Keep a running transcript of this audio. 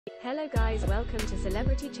Hello guys, welcome to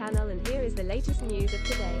Celebrity Channel, and here is the latest news of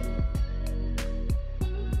today.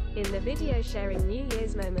 In the video sharing New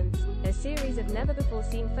Year's moments, a series of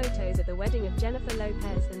never-before-seen photos at the wedding of Jennifer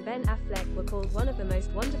Lopez and Ben Affleck were called one of the most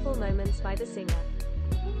wonderful moments by the singer.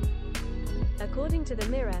 According to The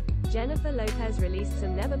Mirror, Jennifer Lopez released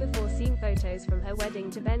some never-before-seen photos from her wedding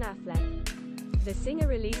to Ben Affleck. The singer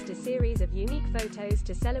released a series of unique photos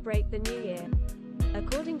to celebrate the new year.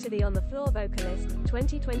 According to the On the Floor vocalist,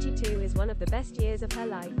 2022 is one of the best years of her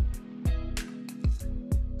life.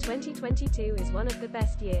 2022 is one of the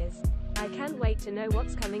best years. I can't wait to know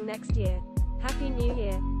what's coming next year. Happy New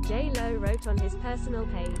Year, J.Lo wrote on his personal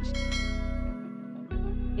page.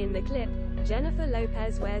 In the clip, Jennifer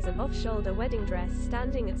Lopez wears an off-shoulder wedding dress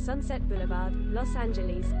standing at Sunset Boulevard, Los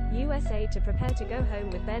Angeles, USA to prepare to go home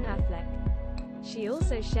with Ben Affleck. She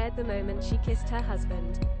also shared the moment she kissed her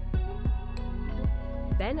husband.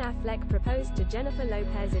 Ben Affleck proposed to Jennifer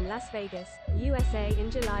Lopez in Las Vegas, USA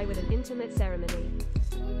in July with an intimate ceremony.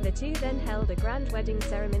 The two then held a grand wedding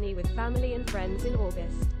ceremony with family and friends in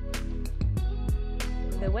August.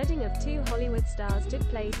 The wedding of two Hollywood stars took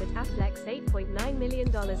place at Affleck's $8.9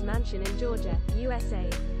 million mansion in Georgia, USA.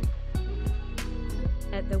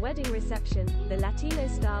 At the wedding reception, the Latino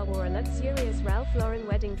star wore a luxurious Ralph Lauren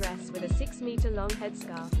wedding dress with a 6-meter-long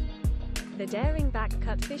headscarf. The daring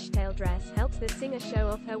back-cut fishtail dress helped the singer show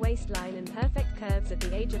off her waistline and perfect curves at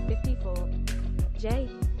the age of 54.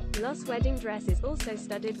 J.Lo's wedding dress is also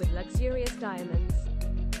studded with luxurious diamonds.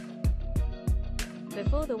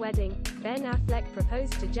 Before the wedding, Ben Affleck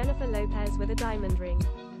proposed to Jennifer Lopez with a diamond ring.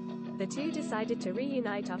 The two decided to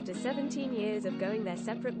reunite after 17 years of going their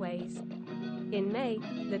separate ways. In May,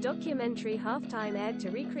 the documentary Halftime aired to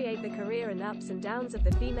recreate the career and ups and downs of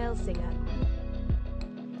the female singer.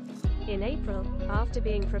 In April, after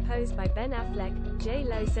being proposed by Ben Affleck,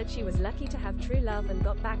 J.Lo said she was lucky to have true love and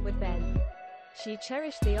got back with Ben. She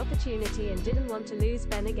cherished the opportunity and didn't want to lose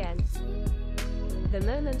Ben again. The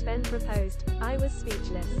moment Ben proposed, I was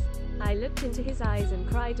speechless. I looked into his eyes and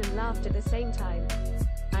cried and laughed at the same time.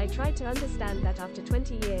 I tried to understand that after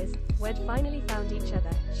 20 years, we'd finally found each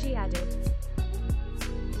other, she added.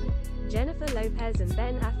 Jennifer Lopez and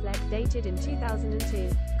Ben Affleck dated in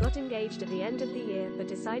 2002, got engaged at the end of the year but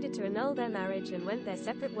decided to annul their marriage and went their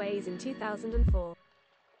separate ways in 2004.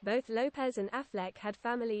 Both Lopez and Affleck had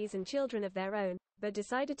families and children of their own, but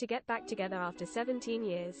decided to get back together after 17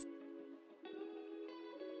 years.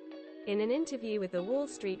 In an interview with the Wall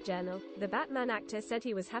Street Journal, the Batman actor said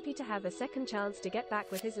he was happy to have a second chance to get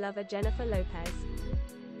back with his lover Jennifer Lopez.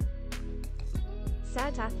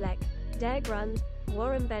 Sad Affleck, der Grund,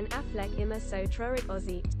 warum Ben Affleck immer so traurig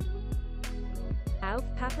aussieht. Auf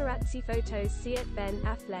Paparazzi-Fotos sieht Ben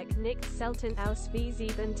Affleck nicht selten aus wie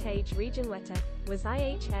 7 Tage Regenwetter, was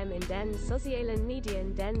IHM in den sozialen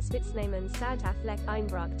Medien den Spitznamen Sad Affleck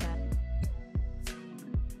einbrachte.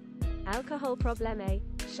 Alkoholprobleme,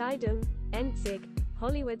 Scheidung, Entzug,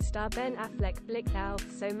 Hollywood-Star Ben Affleck blickt auf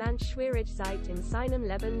so manch schwierige Zeit in seinem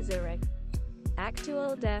Leben zurück.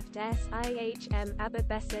 Aktuell dürft es IHM aber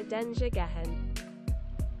besser denn je gehen.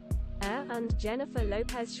 Und Jennifer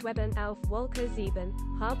Lopez schweben auf Wolke 7,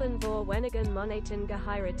 haben vor wenigen Monaten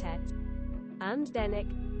geheiratet. Und dennoch,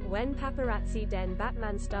 wenn Paparazzi den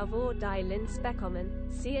Batman-Star vor die Linz bekommen,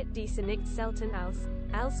 sieht diese nicht selten aus,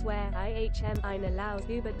 als wäre IHM eine Laus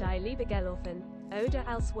über die Liebe gelaufen, oder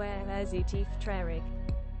als wäre sie tief traurig.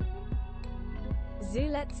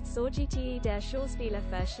 Zuletzt sorgte der Schauspieler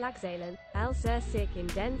für Schlagzeilen, als sich in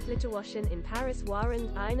den Flitterwochen in Paris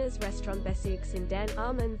während eines Restaurantbesuchs in den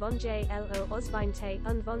Armen von J.Lo ausweinte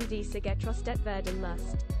und von dieser getröstet werden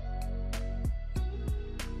musste.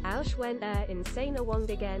 Auch wenn in seiner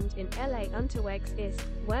Wohngegend in L.A. unterwegs ist,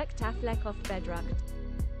 wirkt Affleck oft bedrückt.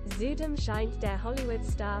 Zudem scheint der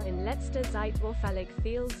Hollywood-Star in letzter Zeit auffällig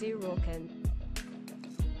viel zu rauchen.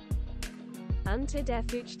 Unter der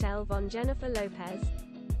Fußstelle von Jennifer Lopez.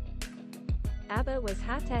 Aber was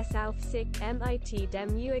hat es auf sich mit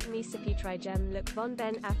dem uignisipitregem Look von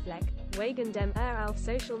Ben Affleck, wegen dem auf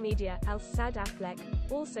Social Media als Sad Affleck,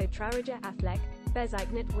 also trauriger Affleck,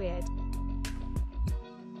 bezeichnet wird.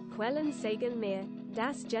 Quellen sagen mir,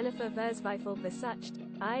 dass Jennifer verzweifelt versucht,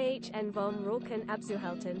 IHN vom Rauchen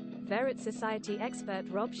abzuhalten, während Society-Expert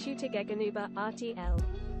Rob Shooter gegenüber RTL.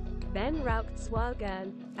 Ben raucht zwar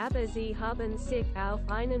gern, aber sie haben sich auf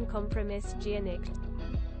einen Kompromiss geeinigt.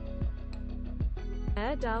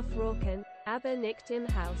 Darf rauchen, aber nicht im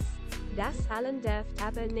Haus. Das allen dürft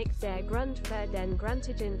aber nicht der Grund für den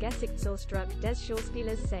grantigen Gesichtsausdruck des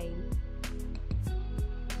Schauspielers sein.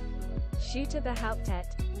 Shooter behauptet,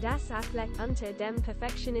 dass Affleck unter dem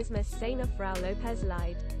Perfektionismus seiner Frau Lopez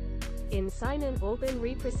leidet. In seinen Augen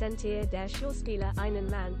repräsentiert der Schauspieler einen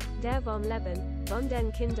Mann, der vom Leben, von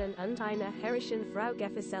den Kindern und einer herrischen Frau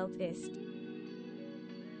gefesselt ist.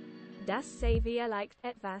 Das sei vielleicht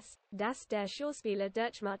etwas, das der Schauspieler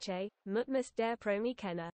durchmache, muss der Promi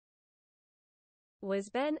kennen.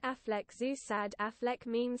 Was Ben Affleck so sad Affleck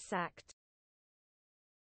memes sagt.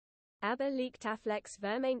 Aber liegt Afflecks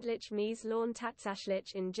vermeintlich Mieslohn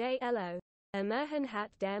tatsächlich in JLO? Immerhin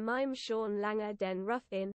hat der Mime schon lange den Ruf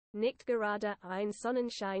in, nicht gerade ein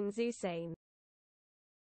Sonnenschein zu sein.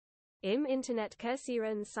 Im Internet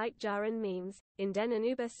kursieren seit Jahren Memes, in denen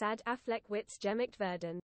über sad Affleck Witz gemacht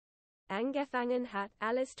werden. Angefangen hat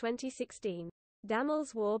alles 2016.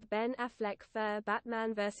 Damals warb Ben Affleck für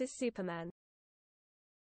Batman vs. Superman.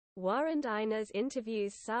 Während eines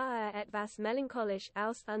Interviews sah etwas melancholisch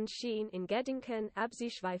aus und schien in Gedanken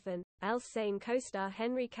abzuschweifen, als sein Co-Star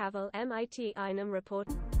Henry Cavill mit einem Report